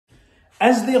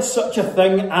Is there such a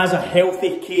thing as a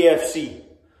healthy KFC?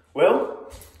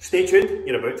 Well, stay tuned,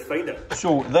 you're about to find it.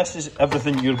 So this is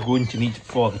everything you're going to need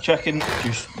for the chicken.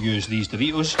 Just use these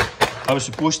Doritos. I was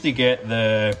supposed to get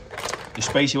the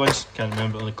spicy ones, can't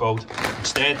remember what they're called,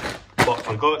 instead, but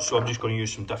forgot, so I'm just going to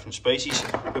use some different spices.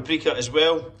 Paprika as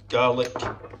well, garlic,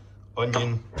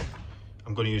 onion.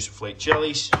 I'm going to use some flake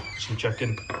chilies, some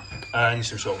chicken, and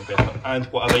some salt and pepper. And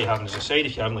whatever you're having as a side,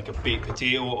 if you're having like a baked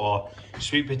potato or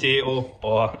sweet potato,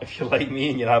 or if you're like me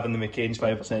and you're having the McCain's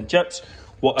 5% chips,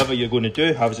 whatever you're going to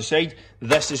do, have as a side.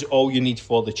 This is all you need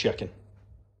for the chicken.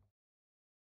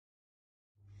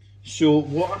 So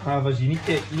what I have is you need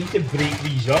to break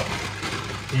these up,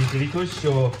 these Doritos.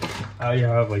 So I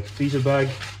have like a freezer bag.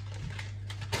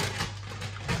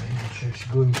 I'm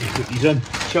just going to put these in.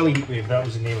 Chilli heatwave, that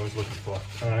was the name I was looking for.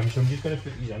 So I'm just going to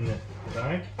put these in the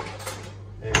bag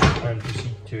and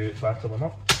proceed to batter them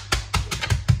up.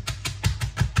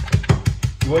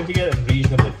 You want to get them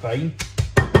reasonably fine,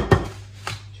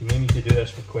 so you may need to do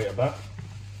this for quite a bit.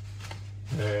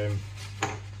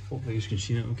 Hopefully you can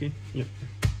see it okay. Yep.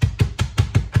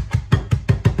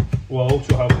 We'll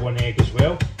also have one egg as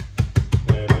well,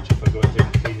 which I forgot to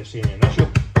kind of say in the initial.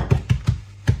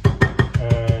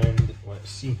 And let's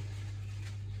see,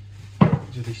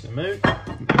 it's a decent amount.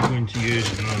 I'm going to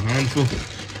use another handful.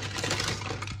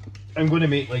 I'm going to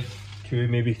make like 2,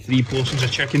 maybe 3 portions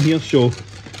of chicken here, so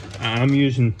I'm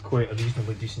using quite a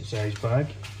reasonably decent sized bag.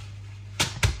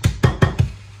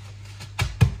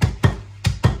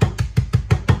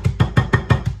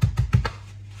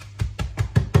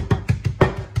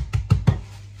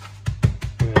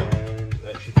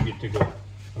 To go.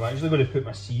 I'm actually going to put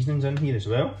my seasonings in here as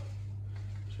well.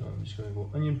 So I'm just going to go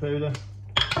onion powder,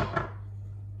 there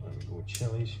we go,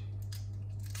 chilies,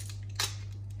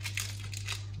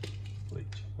 flake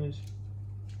chilies.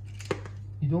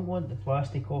 You don't want the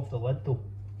plastic off the lid though,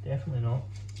 definitely not.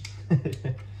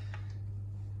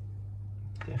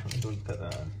 Definitely don't put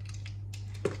that in.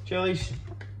 Chilies,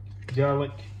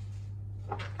 garlic.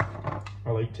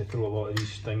 I like to throw a lot of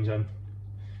these things in.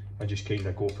 I just kind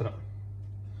of go for it.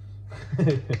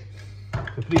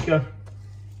 Paprika,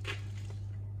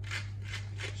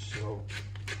 so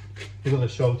these are the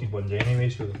salted ones anyway,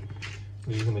 so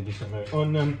there's going to be a decent amount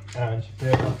on them, and some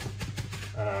pepper,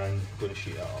 and I'm going to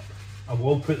shoot that up. I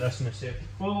will put this in a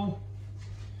separate bowl.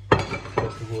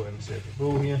 This will go in a separate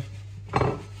bowl here,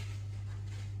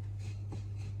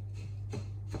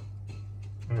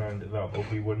 and that will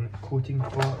be one coating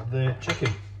for the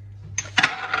chicken.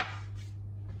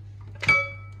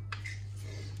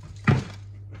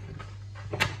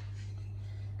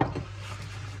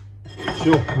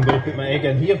 So I'm going to put my egg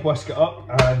in here, whisk it up,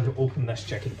 and open this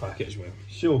chicken packet as well.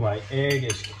 So my egg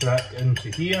is cracked into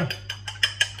here.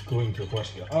 Going to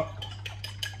whisk it up,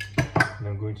 and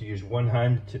I'm going to use one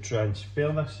hand to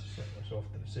transfer this. Set this off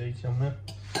to the side somewhere.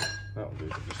 That'll do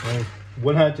it just now.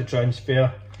 One hand to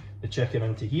transfer the chicken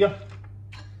into here,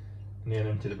 and then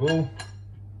into the bowl,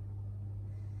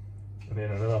 and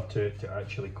then another to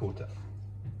actually coat it.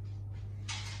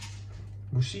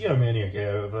 We'll see how many I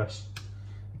get out of this.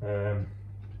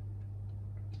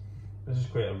 This is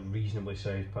quite a reasonably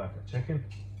sized pack of chicken,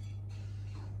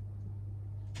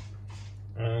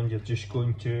 and you're just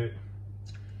going to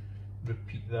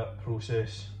repeat that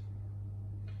process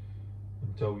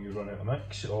until you run out of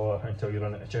mix, or until you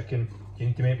run out of chicken. Do you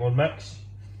need to make more mix?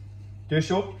 Do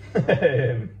so.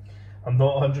 I'm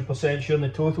not 100% sure on the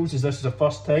totals, as this is the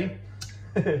first time.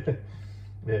 So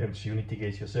you need to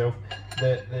guess yourself.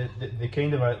 The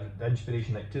kind of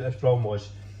inspiration that I took this from was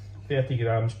 30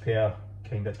 grams per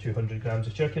kind of 200 grams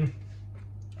of chicken.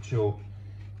 So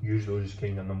use those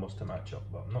kind of numbers to match up.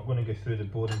 But I'm not going to go through the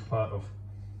boring part of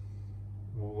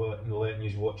letting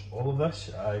you watch all of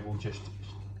this. I will just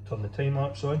turn the time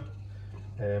lapse on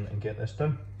and get this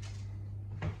done.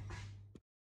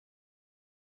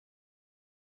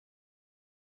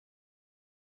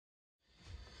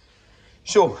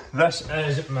 So this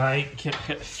is my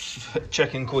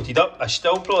chicken coated up. I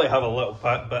still probably have a little bit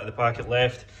of the packet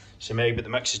left, some egg, but the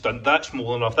mix is done. That's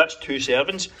more than enough. That's 2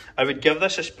 servings. I would give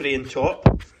this a spray on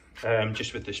top,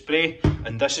 just with the spray,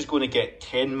 and this is going to get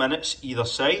 10 minutes either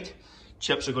side.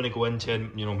 Chips are going to go in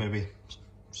 10, maybe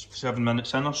 7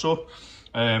 minutes in or so,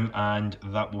 and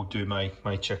that will do my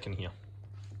chicken here.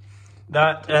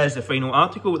 That is the final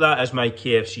article. That is my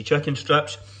KFC chicken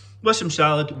strips with some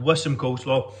salad, with some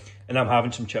coleslaw. and I'm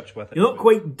having some chips with it. You're not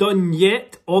quite done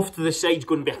yet. Off to the side's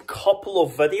going to be a couple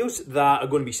of videos that are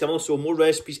going to be similar, so more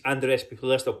recipes and the recipe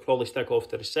playlist I'll probably stick off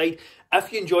to the side.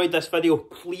 If you enjoyed this video,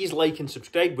 please like and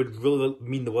subscribe. It would really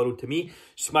mean the world to me.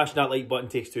 Smashing that like button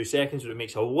takes 2 seconds, but it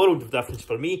makes a world of difference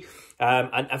for me.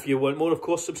 And if you want more, of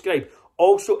course, subscribe.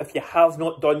 Also, if you have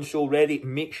not done so already,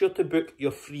 make sure to book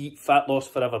your free Fat Loss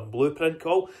Forever Blueprint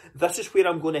call. This is where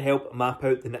I'm going to help map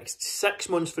out the next 6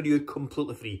 months for you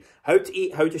completely free. How to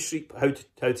eat, how to sleep, how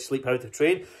to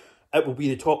train. It will be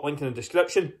the top link in the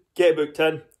description. Get booked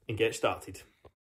in and get started.